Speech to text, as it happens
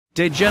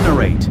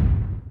degenerate,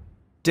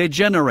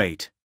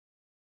 degenerate,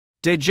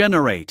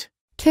 degenerate.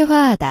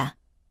 퇴화하다,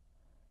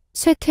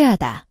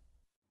 쇠퇴하다.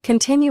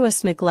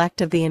 Continuous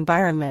neglect of the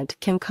environment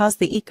can cause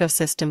the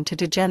ecosystem to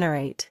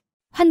degenerate.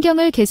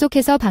 환경을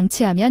계속해서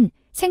방치하면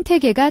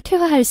생태계가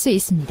퇴화할 수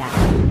있습니다.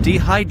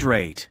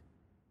 Dehydrate,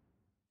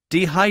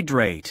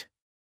 dehydrate,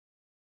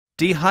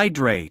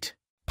 dehydrate.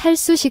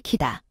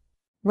 탈수시키다.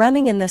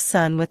 Running in the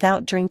sun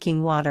without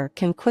drinking water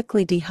can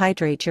quickly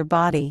dehydrate your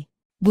body.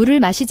 물을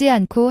마시지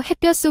않고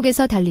햇볕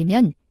속에서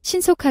달리면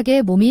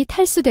신속하게 몸이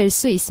탈수될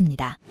수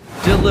있습니다.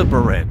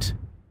 Deliberate,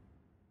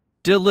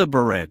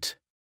 deliberate,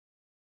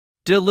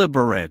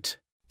 deliberate.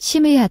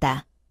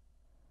 심의하다,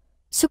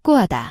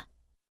 숙고하다.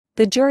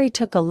 The jury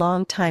took a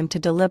long time to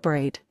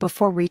deliberate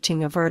before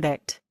reaching a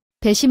verdict.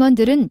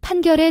 배심원들은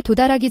판결에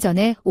도달하기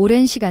전에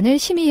오랜 시간을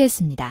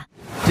심의했습니다.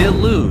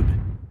 Delude,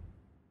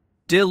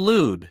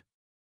 delude,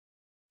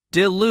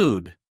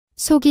 delude.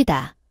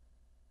 속이다,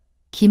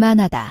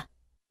 기만하다.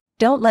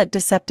 Don't let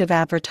deceptive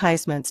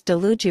advertisements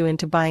delude you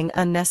into buying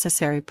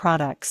unnecessary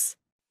products.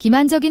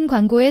 기만적인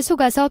광고에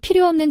속아서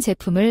필요 없는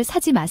제품을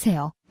사지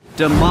마세요.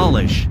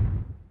 Demolish,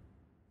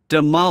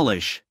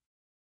 demolish,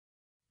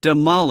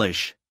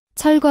 demolish.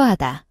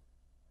 철거하다,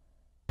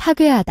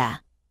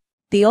 파괴하다.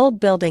 The old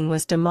building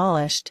was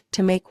demolished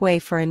to make way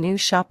for a new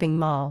shopping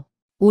mall.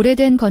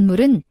 오래된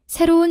건물은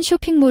새로운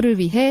쇼핑몰을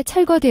위해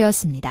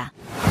철거되었습니다.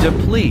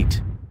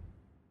 Deplete,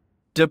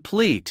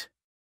 deplete,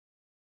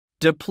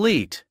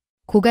 deplete.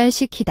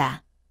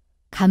 고갈시키다,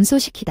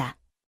 감소시키다.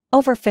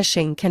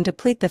 Overfishing can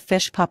deplete the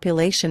fish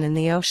population in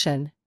the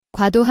ocean.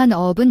 과도한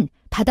어업은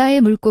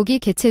바다의 물고기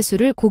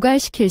개체수를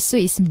고갈시킬 수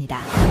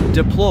있습니다.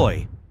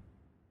 Deploy,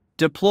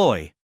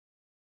 deploy,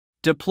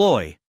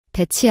 deploy.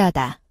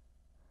 배치하다,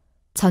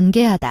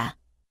 전개하다.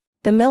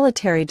 The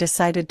military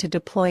decided to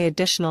deploy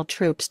additional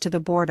troops to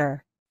the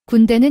border.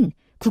 군대는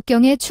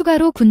국경에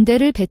추가로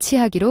군대를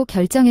배치하기로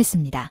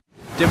결정했습니다.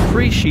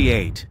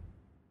 Depreciate,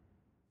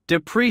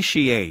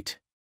 depreciate,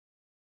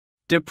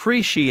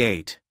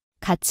 depreciate.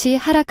 가치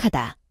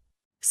하락하다.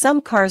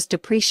 Some cars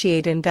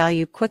depreciate in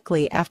value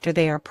quickly after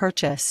they are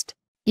purchased.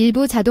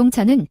 일부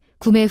자동차는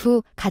구매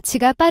후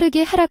가치가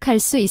빠르게 하락할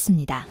수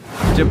있습니다.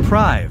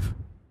 Deprive,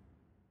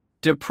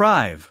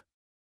 deprive,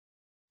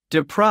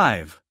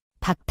 deprive.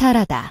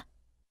 박탈하다,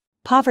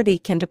 Poverty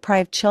can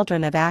deprive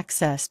children of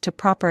access to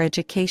proper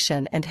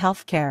education and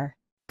health care.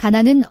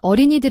 가난은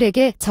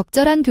어린이들에게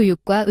적절한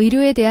교육과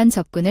의료에 대한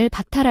접근을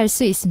박탈할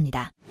수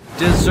있습니다.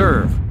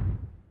 Deserve,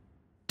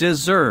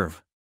 deserve,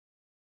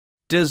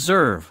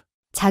 deserve.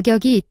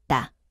 자격이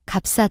있다,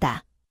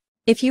 값싸다.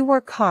 If you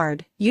work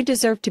hard, you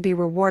deserve to be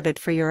rewarded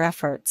for your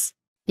efforts.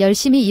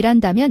 열심히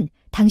일한다면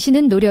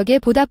당신은 노력에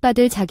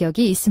보답받을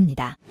자격이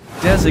있습니다.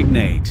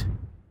 Designate,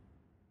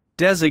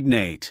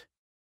 designate,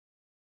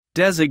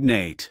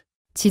 designate.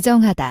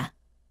 지정하다,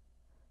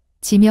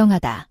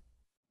 지명하다.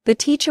 The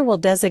teacher will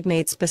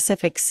designate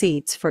specific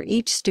seats for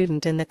each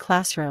student in the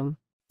classroom.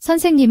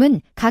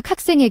 선생님은 각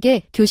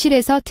학생에게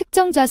교실에서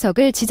특정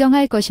좌석을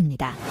지정할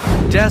것입니다.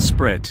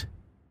 Desperate,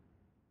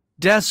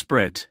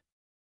 desperate,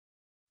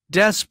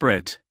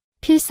 desperate.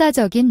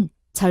 필사적인,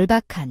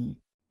 절박한.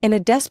 In a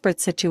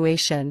desperate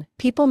situation,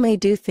 people may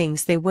do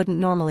things they wouldn't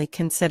normally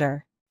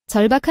consider.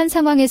 절박한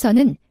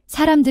상황에서는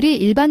사람들이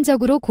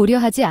일반적으로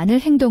고려하지 않을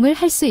행동을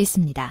할 수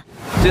있습니다.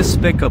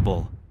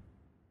 Despicable,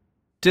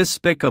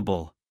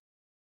 despicable,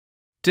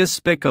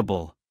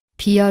 despicable.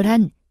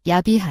 비열한,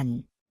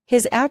 야비한.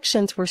 His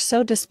actions were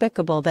so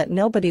despicable that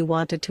nobody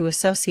wanted to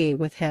associate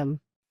with him.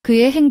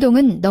 그의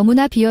행동은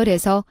너무나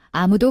비열해서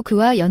아무도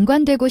그와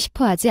연관되고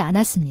싶어 하지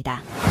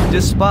않았습니다.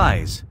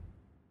 Despise,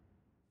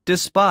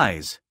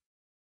 despise,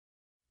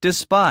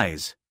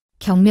 despise.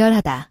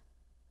 경멸하다,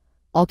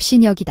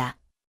 업신여기다.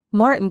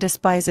 Martin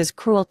despises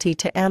cruelty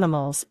to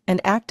animals and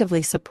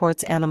actively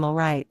supports animal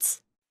rights.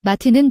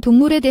 마틴은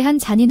동물에 대한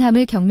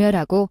잔인함을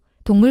경멸하고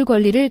동물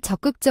권리를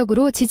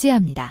적극적으로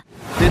지지합니다.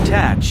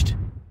 Detached,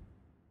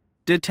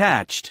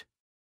 detached,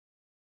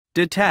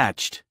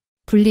 detached.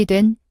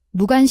 분리된,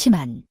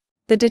 무관심한.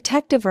 The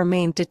detective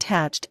remained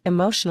detached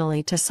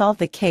emotionally to solve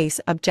the case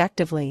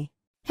objectively.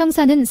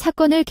 형사는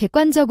사건을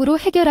객관적으로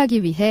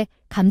해결하기 위해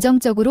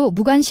감정적으로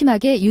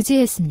무관심하게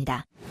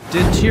유지했습니다.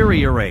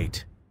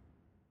 Deteriorate,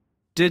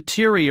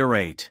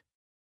 deteriorate,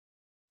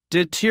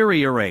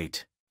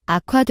 deteriorate.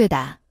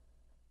 악화되다,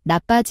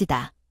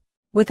 나빠지다.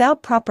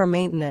 Without proper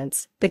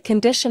maintenance, the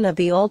condition of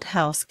the old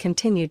house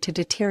continued to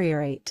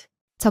deteriorate.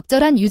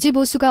 적절한 유지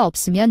보수가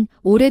없으면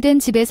오래된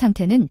집의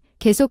상태는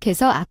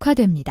계속해서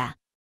악화됩니다.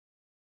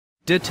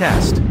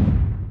 Detest,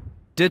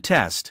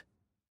 detest,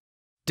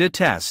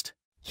 detest.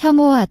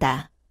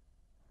 혐오하다,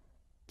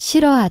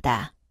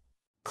 싫어하다.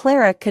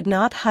 Clara could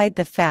not hide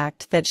the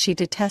fact that she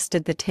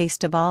detested the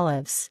taste of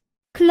olives.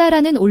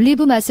 클라라는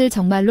올리브 맛을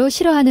정말로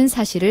싫어하는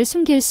사실을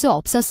숨길 수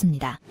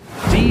없었습니다.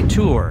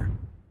 Detour,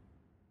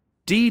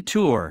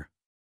 detour,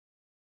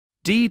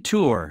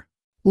 detour.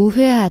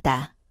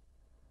 우회하다,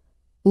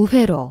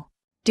 우회로.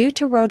 Due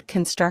to road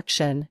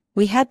construction,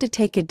 we had to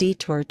take a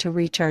detour to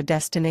reach our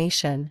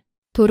destination.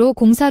 도로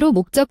공사로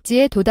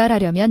목적지에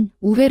도달하려면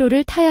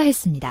우회로를 타야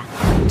했습니다.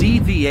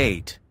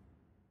 deviate,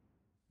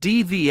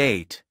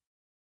 deviate,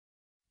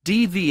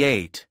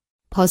 deviate,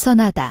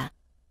 벗어나다,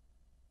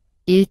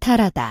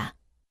 일탈하다.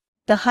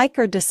 The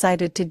hiker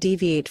decided to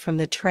deviate from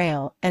the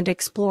trail and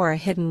explore a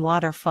hidden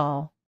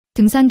waterfall.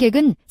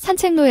 등산객은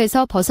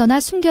산책로에서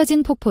벗어나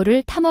숨겨진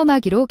폭포를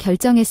탐험하기로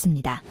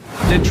결정했습니다.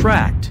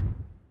 detract,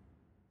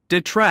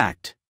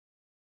 detract,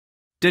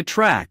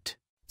 detract,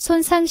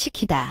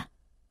 손상시키다,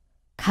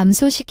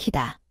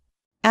 감소시키다.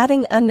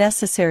 Adding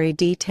unnecessary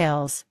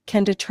details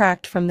can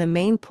detract from the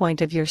main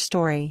point of your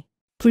story.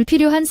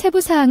 불필요한 세부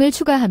사항을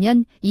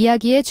추가하면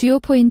이야기의 주요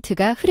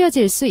포인트가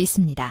흐려질 수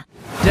있습니다.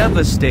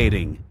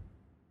 devastating,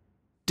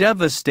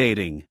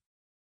 devastating,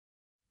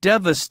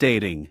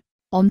 devastating,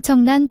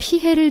 엄청난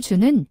피해를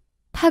주는,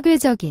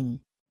 파괴적인.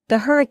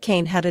 The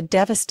hurricane had a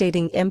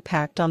devastating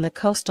impact on the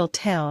coastal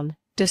town,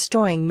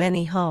 destroying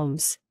many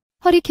homes.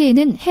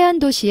 허리케인은 해안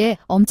도시에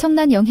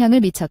엄청난 영향을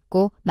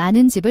미쳤고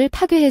많은 집을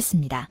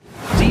파괴했습니다.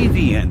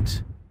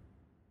 deviant,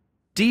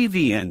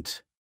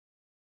 deviant,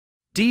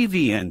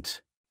 deviant,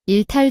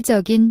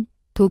 일탈적인,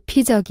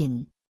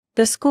 도피적인.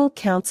 The school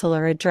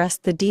counselor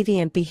addressed the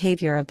deviant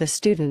behavior of the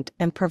student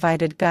and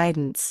provided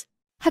guidance.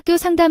 학교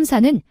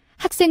상담사는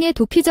학생의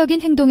도피적인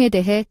행동에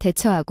대해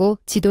대처하고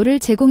지도를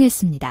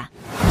제공했습니다.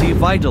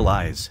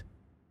 devitalize,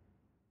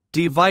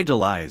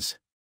 devitalize,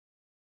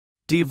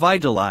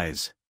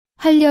 devitalize,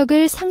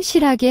 활력을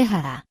상실하게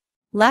하라.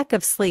 Lack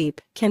of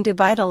sleep can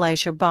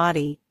devitalize your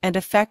body and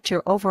affect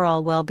your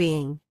overall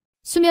well-being.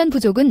 수면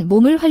부족은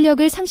몸을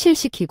활력을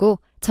상실시키고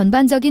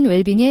전반적인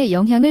웰빙에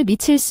영향을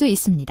미칠 수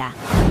있습니다.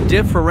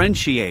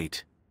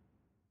 differentiate,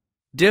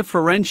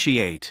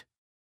 differentiate,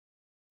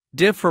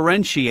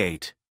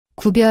 differentiate,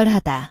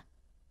 구별하다,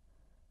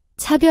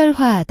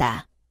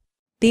 차별화하다.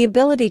 The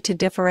ability to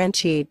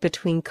differentiate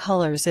between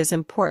colors is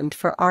important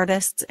for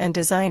artists and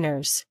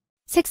designers.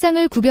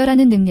 색상을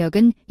구별하는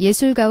능력은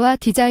예술가와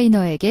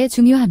디자이너에게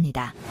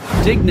중요합니다.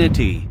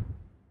 dignity,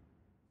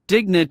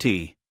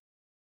 dignity,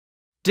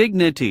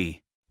 dignity,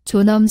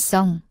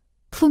 존엄성,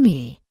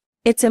 품위.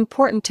 It's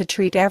important to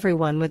treat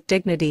everyone with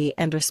dignity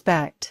and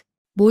respect.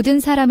 모든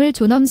사람을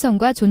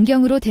존엄성과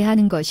존경으로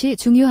대하는 것이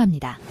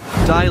중요합니다.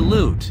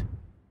 dilute,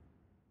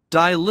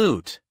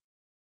 dilute,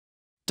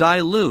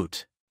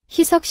 dilute,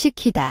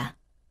 희석시키다,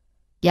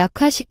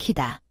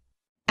 약화시키다.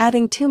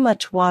 Adding too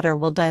much water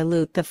will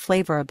dilute the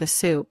flavor of the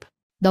soup.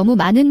 너무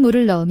많은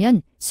물을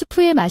넣으면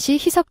수프의 맛이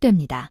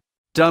희석됩니다.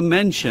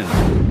 dimension,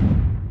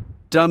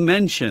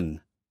 dimension,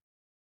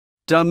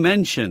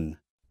 dimension,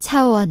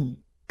 차원,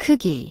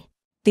 크기.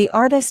 The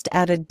artist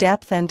added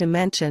depth and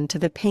dimension to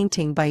the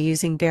painting by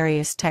using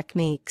various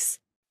techniques.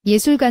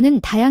 예술가는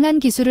다양한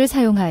기술을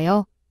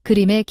사용하여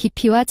그림의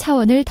깊이와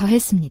차원을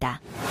더했습니다.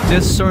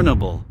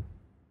 discernible,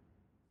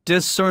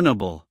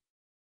 discernible,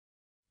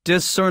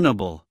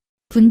 discernible,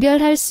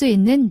 분별할 수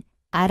있는,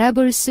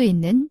 알아볼 수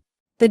있는.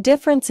 The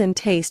difference in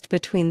taste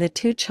between the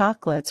two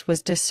chocolates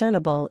was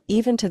discernible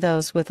even to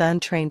those with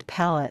untrained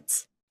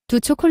palates. 두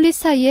초콜릿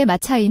사이의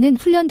맛 차이는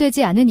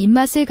훈련되지 않은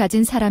입맛을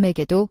가진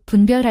사람에게도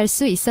분별할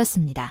수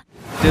있었습니다.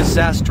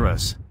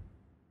 disastrous,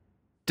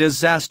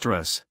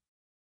 disastrous,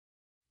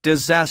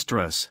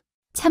 disastrous,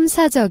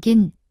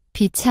 참사적인,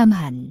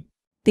 비참한.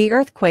 The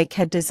earthquake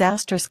had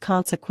disastrous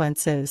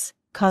consequences,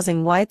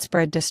 causing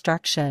widespread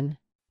destruction.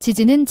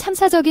 지진은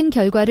참사적인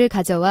결과를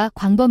가져와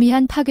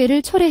광범위한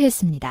파괴를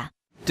초래했습니다.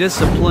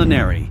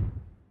 disciplinary,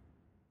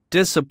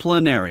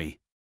 disciplinary,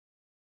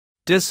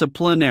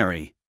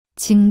 disciplinary,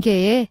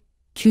 징계의,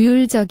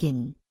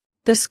 규율적인.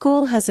 The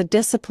school has a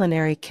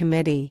disciplinary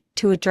committee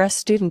to address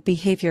student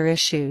behavior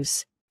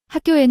issues.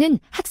 학교에는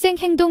학생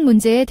행동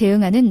문제에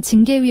대응하는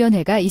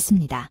징계위원회가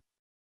있습니다.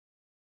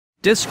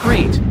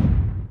 discrete,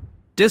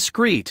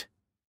 discrete,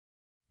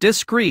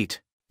 discrete,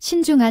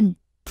 신중한,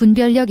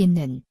 분별력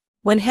있는.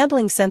 When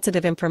handling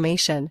sensitive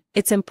information,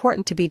 it's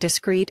important to be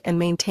discreet and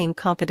maintain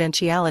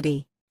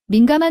confidentiality.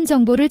 민감한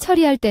정보를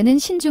처리할 때는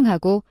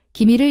신중하고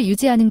기밀을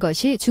유지하는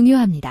것이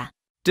중요합니다.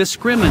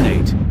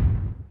 discriminate,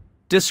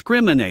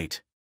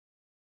 discriminate,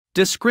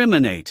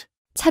 discriminate,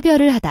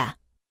 차별을 하다.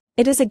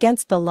 It is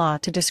against the law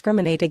to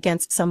discriminate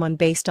against someone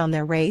based on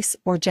their race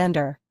or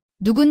gender.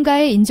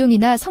 누군가의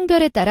인종이나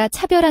성별에 따라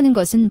차별하는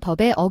것은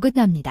법에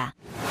어긋납니다.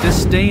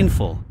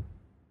 disdainful,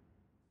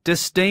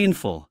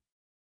 disdainful,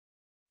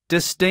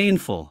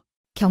 disdainful,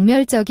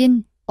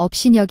 경멸적인,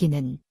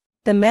 업신여기는.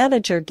 The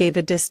manager gave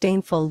a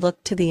disdainful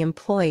look to the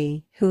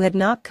employee who had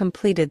not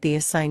completed the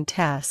assigned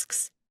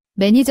tasks.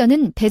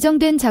 매니저는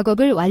배정된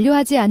작업을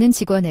완료하지 않은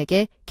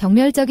직원에게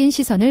경멸적인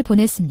시선을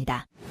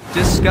보냈습니다.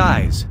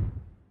 disguise,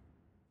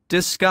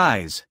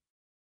 disguise,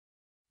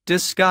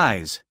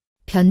 disguise,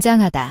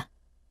 변장하다.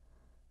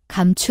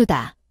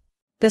 감추다.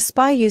 The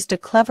spy used a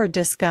clever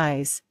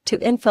disguise to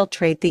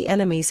infiltrate the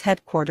enemy's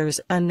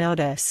headquarters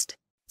unnoticed.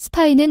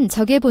 스파이는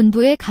적의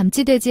본부에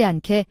감지되지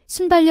않게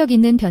순발력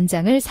있는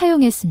변장을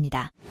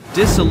사용했습니다.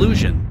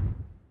 disillusion,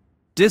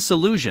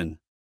 disillusion,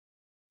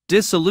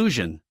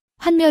 disillusion,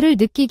 환멸을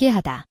느끼게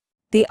하다.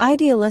 The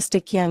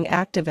idealistic young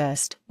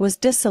activist was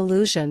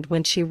disillusioned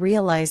when she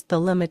realized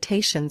the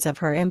limitations of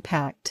her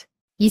impact.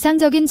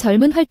 이상적인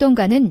젊은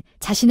활동가는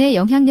자신의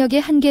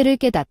영향력의 한계를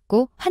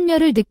깨닫고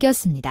환멸을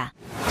느꼈습니다.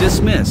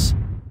 dismiss,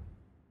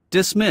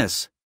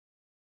 dismiss,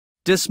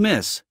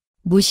 dismiss,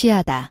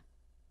 무시하다.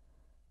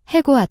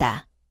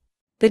 해고하다.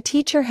 The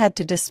teacher had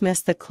to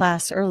dismiss the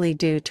class early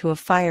due to a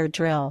fire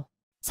drill.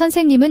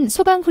 선생님은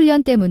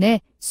소방훈련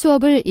때문에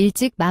수업을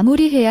일찍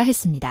마무리해야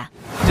했습니다.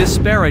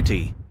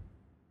 disparity,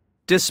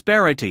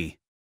 disparity,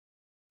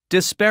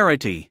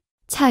 disparity,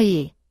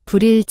 차이,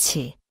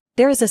 불일치.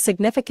 There is a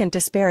significant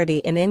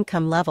disparity in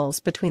income levels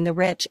between the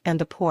rich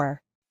and the poor.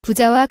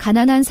 부자와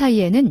가난한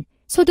사이에는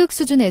소득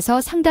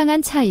수준에서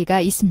상당한 차이가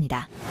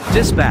있습니다.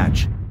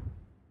 dispatch,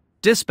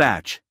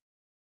 dispatch,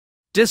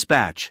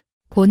 dispatch,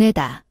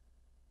 보내다.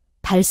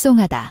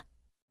 발송하다.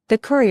 The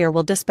courier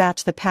will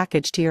dispatch the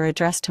package to your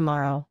address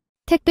tomorrow.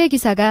 택배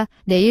기사가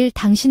내일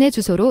당신의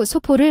주소로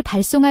소포를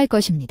발송할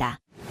것입니다.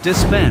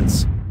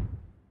 dispense,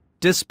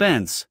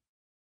 dispense,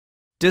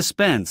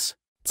 dispense,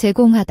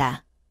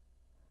 제공하다.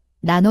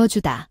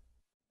 나눠주다.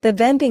 The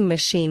vending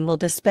machine will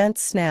dispense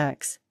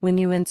snacks when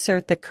you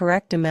insert the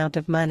correct amount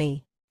of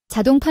money.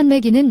 자동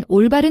판매기는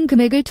올바른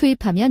금액을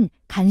투입하면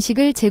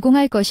간식을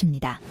제공할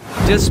것입니다.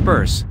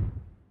 disperse,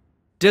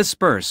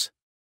 disperse,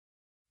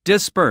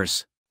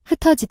 disperse,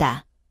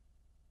 흩어지다.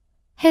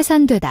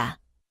 해산되다.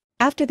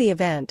 After the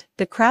event,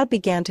 the crowd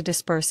began to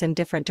disperse in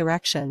different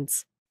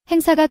directions.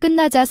 행사가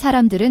끝나자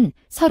사람들은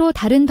서로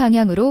다른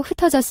방향으로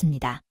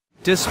흩어졌습니다.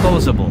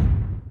 disposable,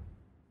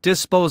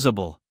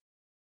 disposable,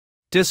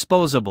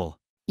 disposable,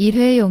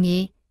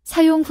 일회용이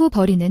사용 후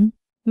버리는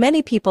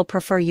Many people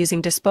prefer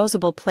using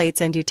disposable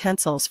plates and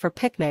utensils for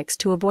picnics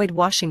to avoid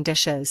washing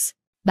dishes.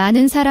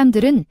 많은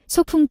사람들은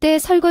소풍 때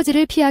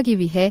설거지를 피하기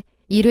위해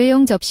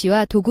일회용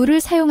접시와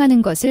도구를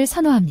사용하는 것을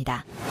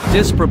선호합니다.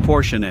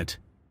 disproportionate,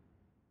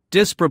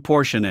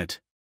 disproportionate,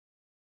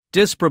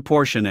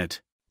 disproportionate,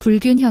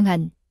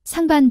 불균형한,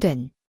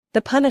 상반된.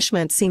 The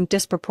punishment seemed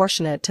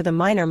disproportionate to the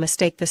minor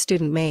mistake the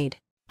student made.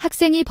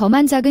 학생이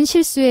범한 작은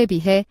실수에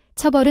비해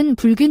처벌은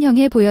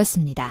불균형해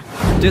보였습니다.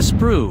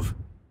 disprove,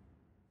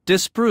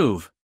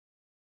 disprove,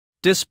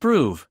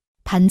 disprove,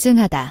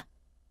 반증하다.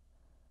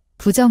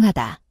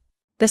 부정하다.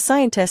 The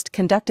scientist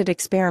conducted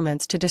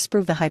experiments to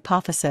disprove the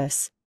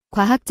hypothesis.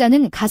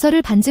 과학자는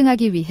가설을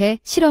반증하기 위해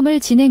실험을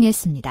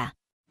진행했습니다.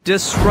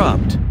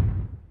 disrupt,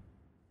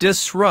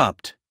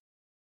 disrupt,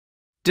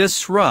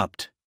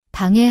 disrupt,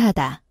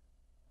 방해하다.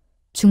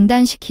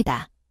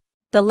 중단시키다.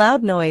 The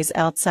loud noise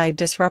outside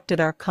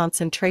disrupted our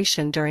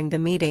concentration during the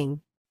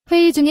meeting.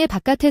 회의 중에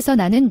바깥에서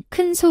나는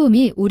큰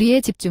소음이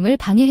우리의 집중을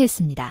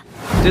방해했습니다.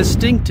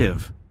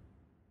 distinctive,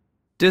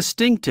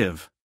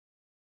 distinctive,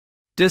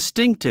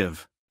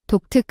 distinctive,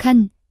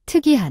 독특한,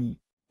 특이한.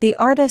 The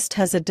artist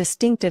has a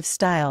distinctive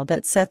style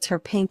that sets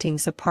her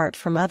paintings apart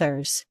from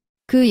others.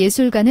 그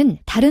예술가는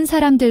다른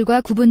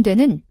사람들과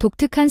구분되는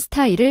독특한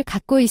스타일을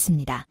갖고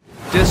있습니다.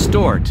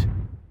 distort,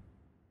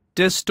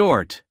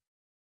 distort,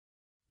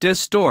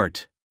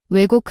 distort,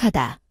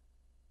 왜곡하다.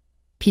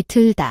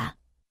 비틀다.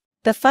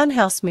 The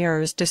funhouse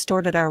mirrors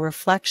distorted our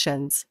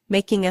reflections,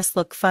 making us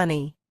look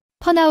funny.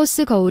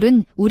 펀하우스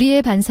거울은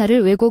우리의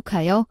반사를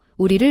왜곡하여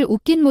우리를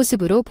웃긴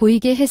모습으로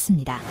보이게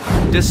했습니다.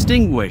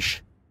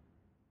 distinguish,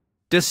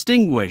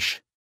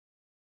 distinguish,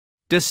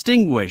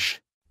 distinguish,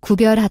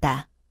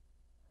 구별하다.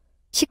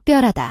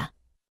 식별하다.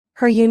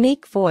 Her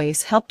unique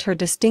voice helped her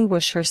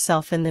distinguish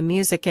herself in the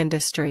music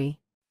industry.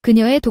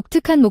 그녀의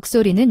독특한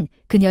목소리는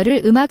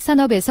그녀를 음악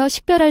산업에서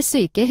식별할 수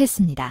있게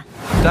했습니다.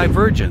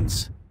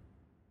 divergence,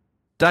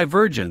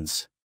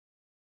 divergence,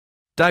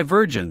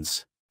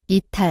 divergence,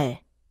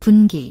 이탈,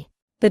 분기.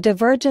 The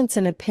divergence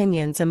in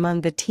opinions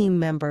among the team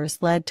members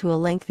led to a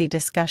lengthy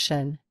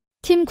discussion.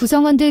 팀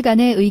구성원들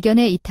간의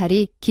의견의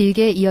이탈이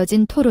길게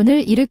이어진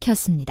토론을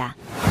일으켰습니다.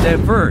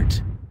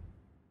 divert,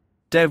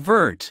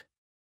 divert,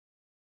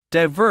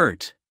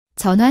 divert,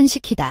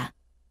 전환시키다.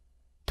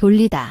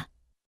 돌리다.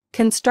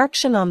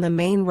 Construction on the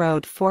main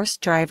road forced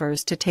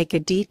drivers to take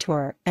a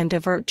detour and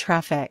divert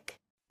traffic.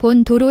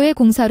 본 도로의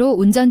공사로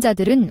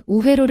운전자들은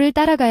우회로를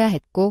따라가야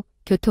했고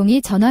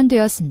교통이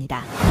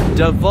전환되었습니다.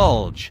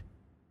 divulge,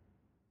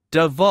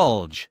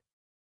 divulge,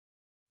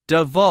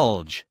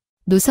 divulge,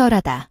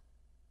 누설하다.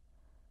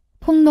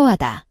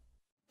 폭로하다.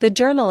 The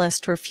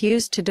journalist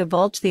refused to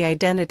divulge the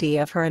identity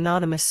of her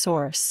anonymous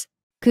source.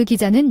 그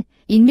기자는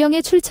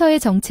익명의 출처의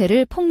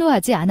정체를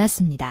폭로하지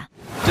않았습니다.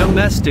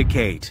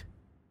 domesticate,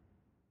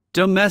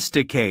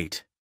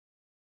 domesticate,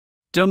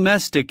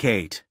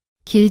 domesticate,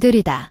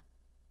 길들이다.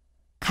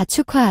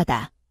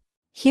 가축화하다.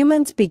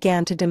 Humans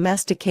began to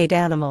domesticate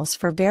animals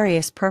for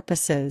various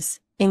purposes,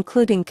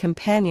 including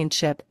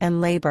companionship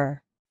and labor.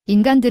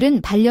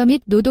 인간들은 반려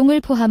및 노동을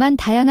포함한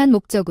다양한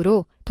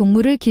목적으로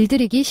동물을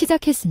길들이기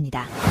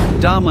시작했습니다.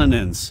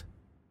 dominance,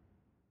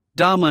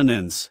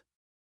 dominance,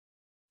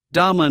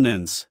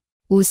 dominance,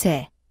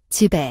 우세,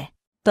 지배.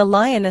 The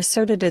lion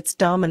asserted its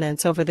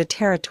dominance over the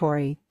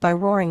territory by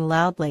roaring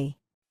loudly.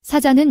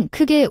 사자는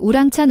크게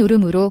우랑찬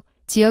울음으로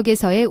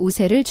지역에서의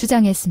우세를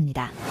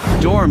주장했습니다.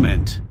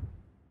 dormant,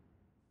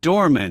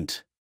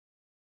 dormant,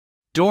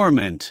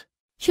 dormant,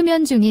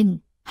 휴면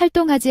중인,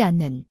 활동하지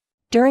않는.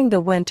 During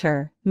the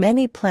winter,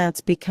 many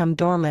plants become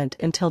dormant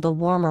until the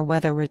warmer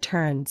weather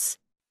returns.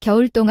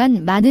 겨울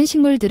동안 많은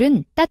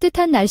식물들은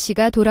따뜻한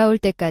날씨가 돌아올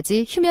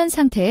때까지 휴면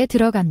상태에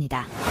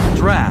들어갑니다.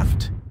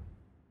 draft,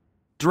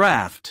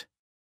 draft,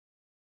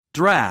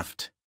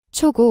 draft,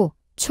 초고,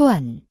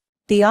 초안.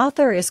 The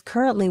author is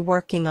currently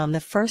working on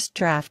the first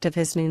draft of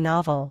his new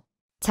novel.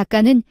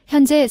 작가는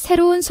현재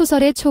새로운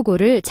소설의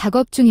초고를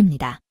작업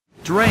중입니다.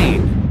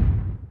 drain,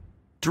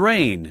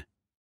 drain,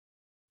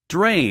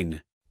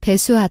 drain,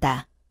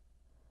 배수하다.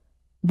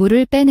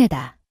 물을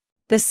빼내다.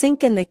 The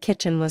sink in the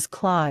kitchen was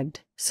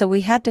clogged, so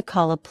we had to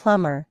call a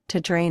plumber to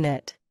drain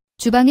it.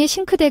 주방의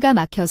싱크대가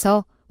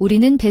막혀서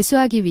우리는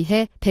배수하기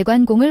위해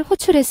배관공을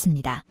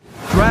호출했습니다.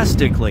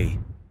 drastically,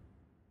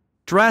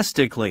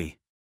 drastically,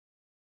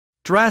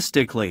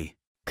 drastically,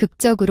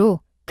 극적으로,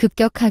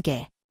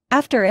 급격하게.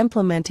 After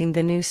implementing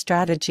the new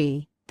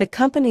strategy, the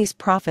company's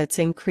profits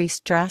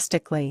increased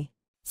drastically.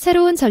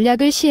 새로운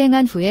전략을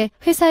시행한 후에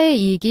회사의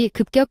이익이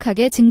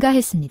급격하게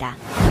증가했습니다.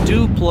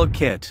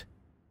 duplicate,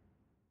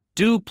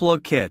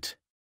 duplicate,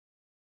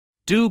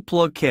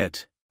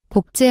 duplicate,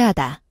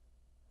 복제하다.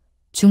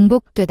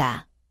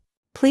 중복되다.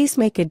 Please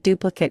make a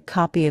duplicate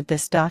copy of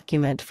this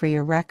document for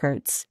your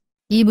records.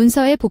 이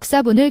문서의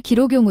복사본을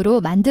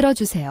기록용으로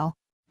만들어주세요.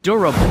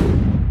 durable,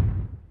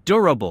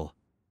 durable,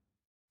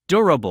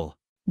 durable,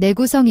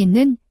 내구성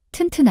있는,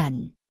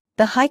 튼튼한.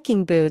 The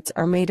hiking boots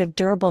are made of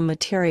durable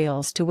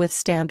materials to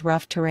withstand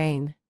rough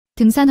terrain.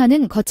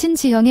 등산화는 거친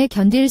지형에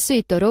견딜 수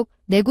있도록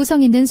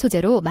내구성 있는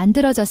소재로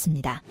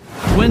만들어졌습니다.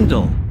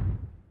 dwindle,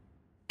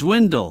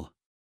 dwindle,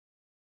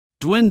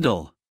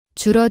 dwindle,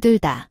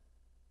 줄어들다.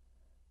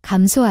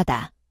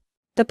 감소하다.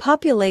 The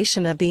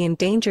population of the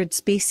endangered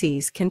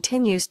species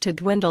continues to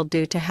dwindle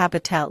due to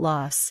habitat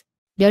loss.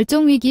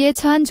 멸종 위기에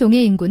처한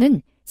종의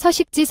인구는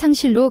서식지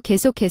상실로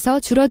계속해서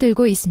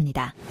줄어들고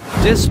있습니다.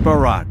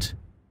 disparate,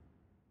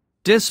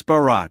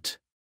 disparate,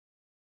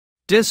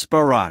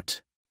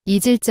 disparate,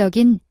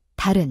 이질적인,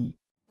 다른.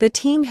 The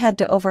team had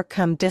to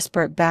overcome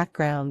disparate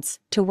backgrounds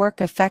to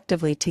work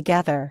effectively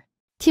together.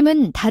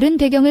 팀은 다른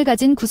배경을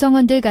가진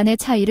구성원들 간의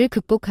차이를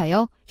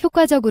극복하여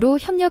효과적으로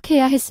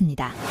협력해야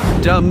했습니다.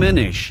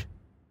 diminish,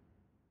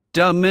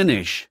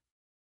 diminish,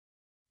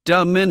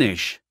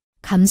 diminish,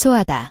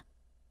 감소하다.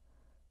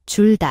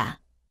 줄다.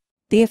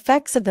 The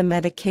effects of the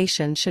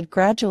medication should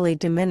gradually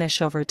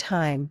diminish over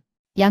time.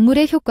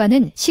 약물의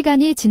효과는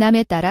시간이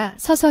지남에 따라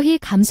서서히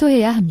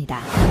감소해야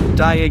합니다.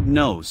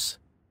 diagnose,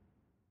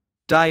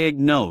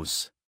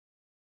 diagnose,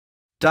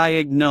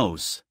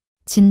 diagnose,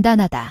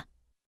 진단하다.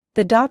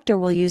 The doctor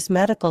will use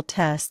medical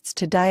tests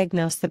to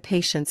diagnose the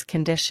patient's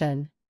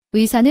condition.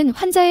 의사는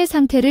환자의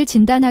상태를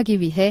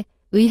진단하기 위해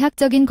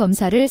의학적인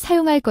검사를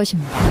사용할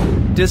것입니다.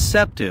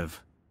 deceptive,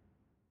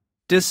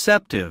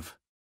 deceptive,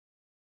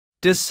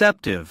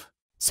 deceptive,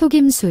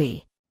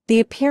 속임수의. The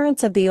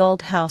appearance of the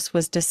old house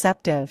was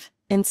deceptive.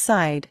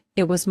 Inside,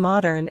 it was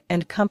modern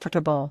and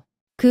comfortable.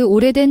 그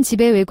오래된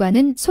집의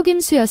외관은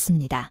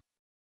속임수였습니다.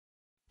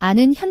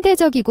 안은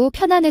현대적이고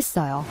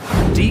편안했어요.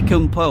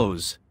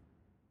 decompose,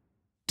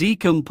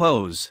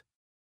 decompose,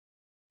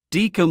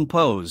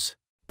 decompose,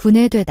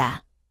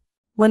 분해되다.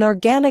 When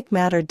organic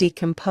matter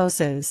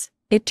decomposes,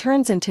 it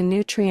turns into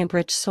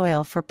nutrient-rich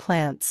soil for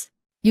plants.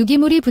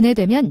 유기물이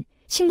분해되면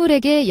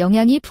식물에게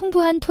영양이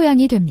풍부한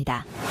토양이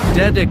됩니다.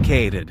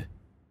 dedicated,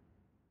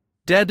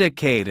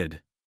 dedicated,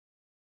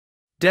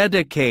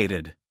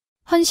 dedicated,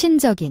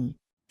 헌신적인.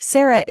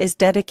 Sarah is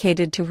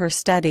dedicated to her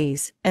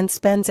studies and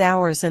spends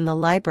hours in the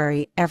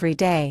library every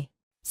day.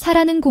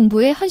 사라는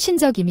공부에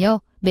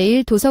헌신적이며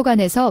매일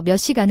도서관에서 몇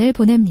시간을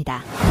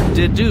보냅니다.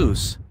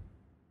 deduce,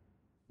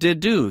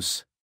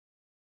 deduce,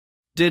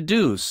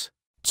 deduce,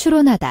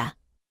 추론하다.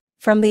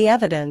 From the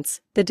evidence,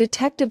 the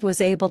detective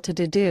was able to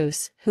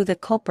deduce who the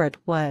culprit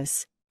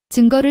was.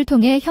 증거를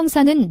통해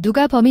형사는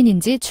누가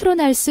범인인지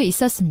추론할 수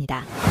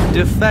있었습니다.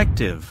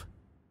 defective,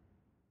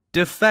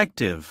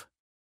 defective,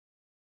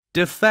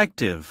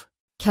 defective,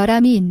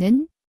 결함이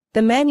있는.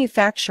 The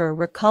manufacturer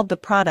recalled the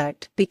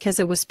product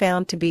because it was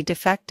found to be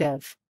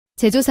defective.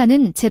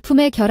 제조사는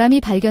제품의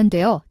결함이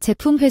발견되어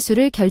제품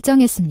회수를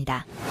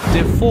결정했습니다.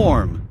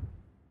 deform,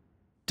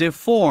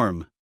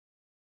 deform,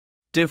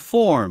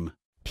 deform,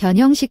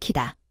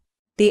 변형시키다.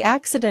 The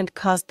accident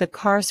caused the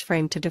car's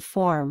frame to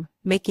deform,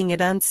 making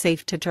it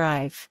unsafe to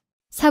drive.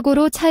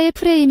 사고로 차의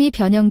프레임이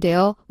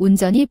변형되어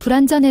운전이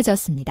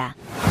불안전해졌습니다.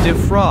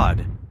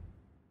 defraud,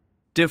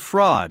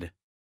 defraud,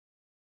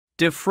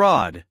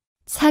 defraud,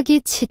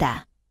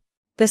 사기치다.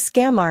 The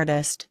scam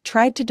artist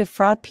tried to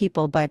defraud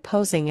people by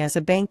posing as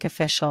a bank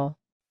official.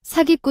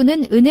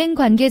 사기꾼은 은행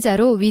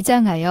관계자로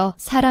위장하여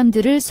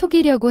사람들을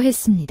속이려고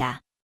했습니다.